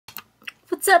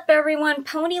What's up, everyone?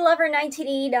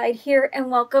 Ponylover1989 here, and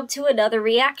welcome to another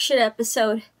reaction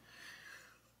episode.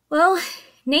 Well,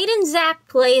 Nate and Zach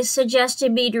Plays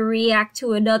suggested me to react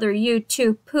to another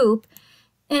YouTube poop,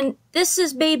 and this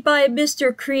is made by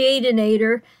Mr.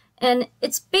 Creatinator, and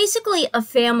it's basically a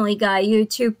Family Guy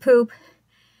YouTube poop,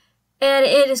 and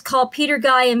it is called Peter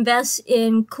Guy Invests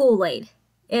in Kool-Aid.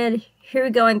 And here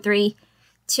we go in 3,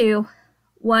 2,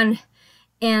 1,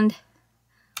 and...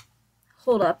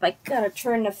 Hold up, I gotta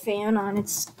turn the fan on.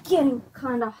 It's getting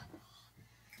kinda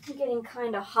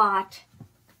hot.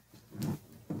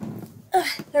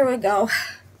 There we go.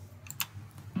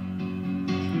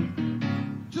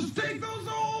 Just take those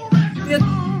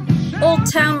Old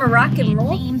Town Moroccan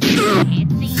Roll. It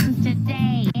seems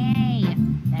today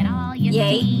that all you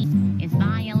Yay. see is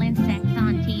violent sex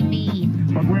on TV.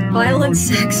 Violent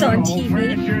sex on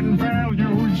TV.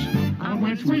 On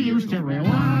which we used to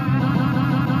rely.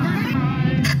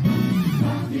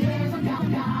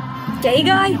 Gay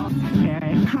guy?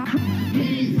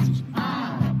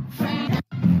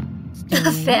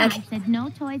 Fag. I said no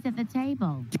toys at the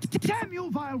table.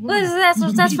 What is that?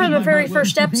 That's from the very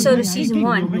first episode of season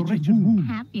 1.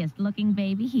 Happiest looking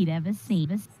baby he'd ever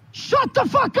seen. Shut the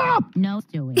fuck up! No,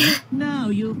 Stewie. Now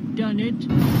you've done it.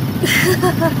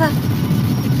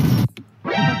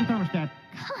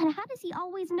 God, how does he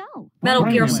always know? Metal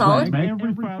Gear Solid.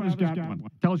 Every father's got one.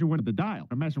 Tells you when to dial.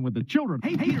 I'm messing with the children.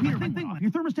 Hey, here, your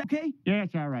thermostat, okay? Yeah,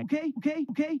 it's all right. Okay.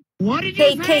 What did you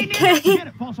say? KKK. Get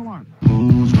it, false alarm.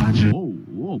 Who's watching?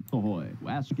 Whoa, ahoy.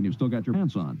 Ask, and you've still got your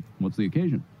pants on. What's the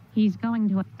occasion? He's going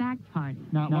to a stag party.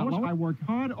 Now, Lois, I worked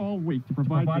hard all week to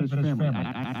provide for this family.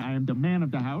 I am the man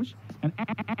of the house, and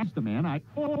as the man, I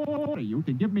order you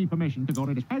to give me permission to go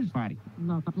to this party.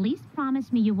 Look, at least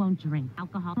promise me you won't drink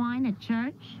alcohol, wine at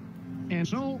church. And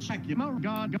so, secular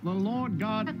God, the Lord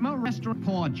God, my restaurant,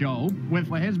 poor Job, with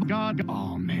for his God.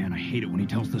 Oh man, I hate it when he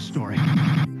tells the story.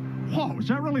 Whoa, is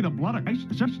that really the blood of Christ?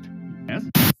 Yes.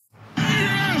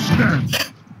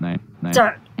 Night.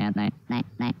 Sorry.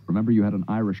 Remember you had an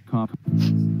Irish cough?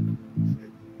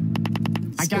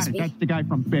 I got it. me. That's the guy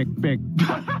from Big.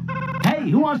 Hey,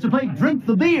 who wants to play Drink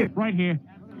the Beer? Right here.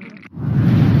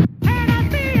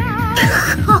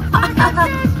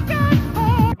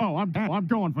 Oh, I'm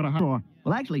going for the door.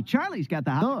 Well, actually, Charlie's got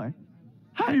the door.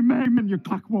 Hey, man, your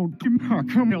clock won't.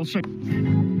 Come here, say.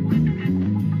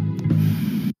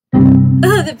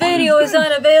 The video is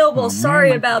unavailable.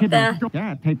 Sorry about that.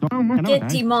 Yeah, take the. Get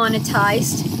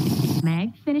demonetized.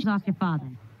 Meg, finish off your father.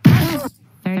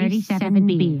 37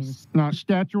 beers. Now,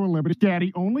 Statue of Liberty.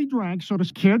 Daddy only drank so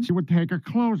his kids would take her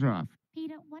clothes off.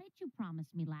 Peter, what did you promise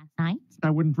me last night?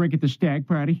 I wouldn't drink at the stag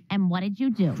party. And what did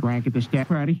you do? Drank at the stag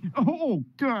party. Oh,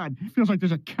 God. Feels like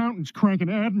there's accountants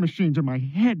cranking ad machines in my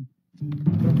head.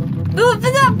 Ooh,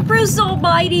 that Bruce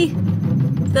Almighty.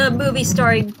 The movie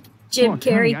starring Jim Look,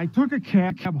 Carrey. honey, I took a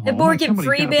cab home. And Morgan Somebody's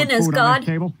gotta Freeman put as food on that God.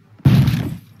 table.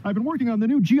 I've been working on the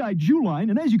new G.I. Jew line,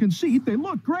 and as you can see, they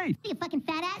look great. You fucking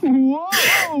fat ass.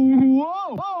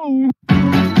 Whoa!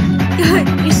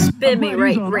 You spin me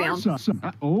right Buddies on round. our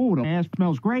side. Oh, the ass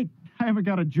smells great. I haven't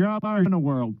got a job in the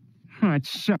world. It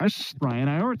sucks, Brian.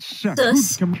 I heard sucks.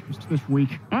 Sus. Come this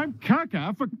week. I'm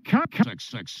caca for caca.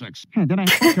 666. And then I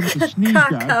come to sneeze guy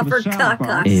Caca for for the salad bar.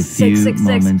 caca. And A few 666.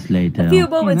 moments later. A few then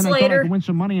moments I thought I later. could win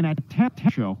some money in that tap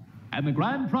show. And the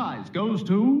grand prize goes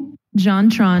to... John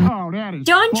Tron. Oh, that is.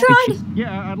 John bullshit. Tron?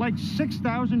 Yeah, I'd like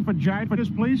 6,000 for Giant for this,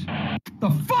 please. The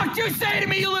fuck you say to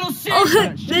me, you little shit? Oh,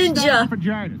 6,000 Ninja. for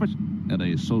Giant. And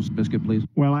a sauce biscuit, please.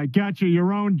 Well, I got you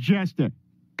your own jester.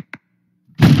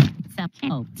 So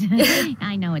cute.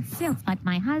 I know it's silk, but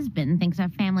my husband thinks our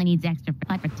family needs extra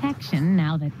protection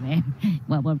now that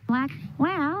we're black.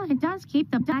 Well, it does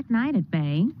keep the Dark Knight at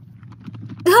bay.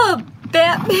 Oh,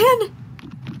 Batman.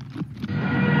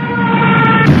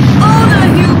 Oh, the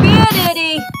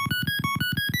humanity.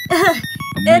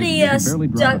 NES, Barely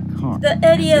drive a car. the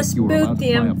NES You were allowed moon to fly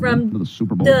theme up from to the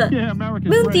Super Bowl. the Yeah, America's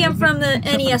moon great, theme isn't from it? the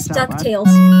Except for NES the South, right?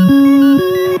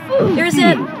 DuckTales. There's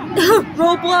that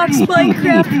Roblox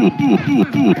Minecraft.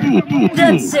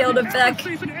 That sound effect.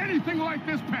 Anything like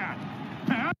this, Pat.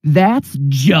 That's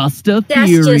just a That's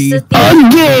theory. just a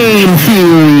game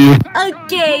theory. A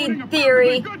game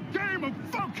theory. Good game of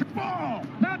football.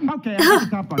 Okay, I got the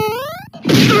top one.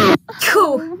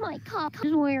 Cool. Oh, my cock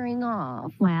is wearing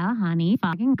off. Well, honey,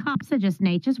 fucking cops are just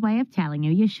nature's way of telling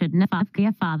you shouldn't have fucked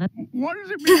your father. What does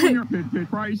it mean when you're big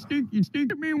fry stinky?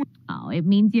 Stink at me when... Oh, it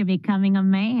means you're becoming a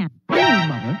man. Hello,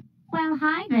 Mother. Well,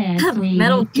 hi there, sweetie.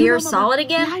 Metal Gear You know, Mother, Solid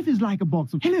again? Life is like a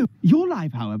box of... Hello. Your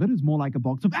life, however, is more like a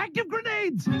box of active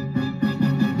grenades.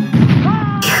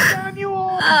 Ah, damn you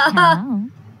all. Hello.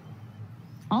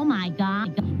 Oh, my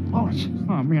God. Oh, boss.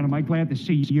 Oh, man, am I glad to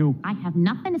see you. I have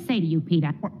nothing to say to you,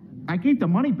 Peter. What? I gave the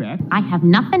money back. I have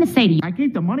nothing to say to you. I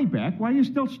gave the money back. Why are you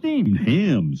still steamed?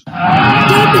 Hams.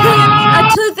 A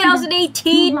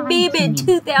 2018 babe in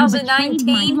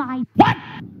 2019. What?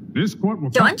 This court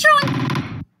will...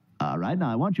 JonTron? All right,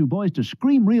 now I want you boys to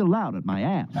scream real loud at my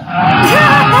ass.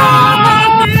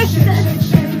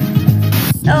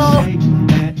 Oh.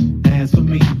 Dance for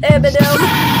me.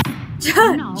 Eminem.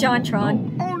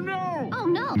 JonTron. Oh, no! Oh,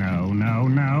 no. No, no,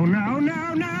 no, no,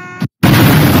 no, no!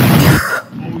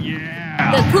 Oh,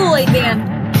 yeah! The Kool-Aid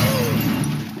Man.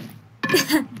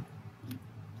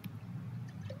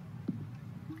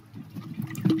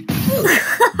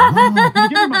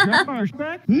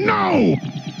 No!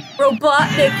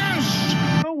 Robotnik.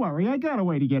 Don't worry, I got a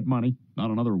way to get money.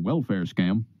 Not another welfare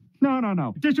scam.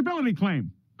 No. Disability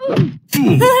claim.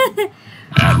 The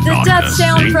death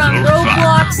sound from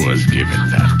Roblox. Was given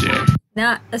that day.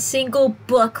 Not a single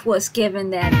book was given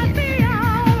that day.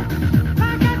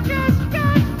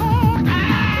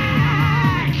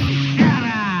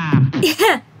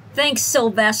 Yeah, thanks,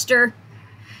 Sylvester.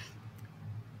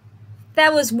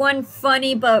 That was one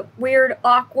funny but weird,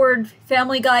 awkward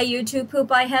Family Guy YouTube poop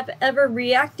I have ever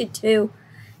reacted to.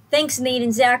 Thanks, Nate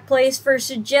and Zach Plays, for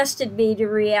suggesting me to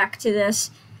react to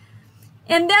this.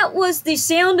 And that was the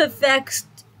sound effects,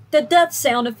 the death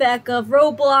sound effect of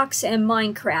Roblox and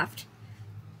Minecraft.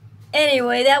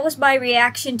 Anyway, that was my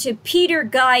reaction to Peter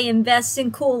Guy Invests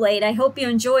in Kool-Aid. I hope you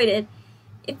enjoyed it.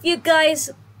 If you guys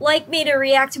like me to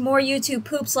react to more YouTube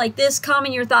poops like this,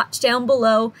 comment your thoughts down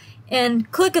below.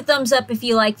 And click a thumbs up if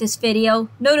you like this video.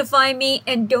 Notify me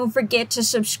and don't forget to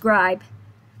subscribe.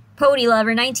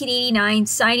 Ponylover1989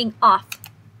 signing off.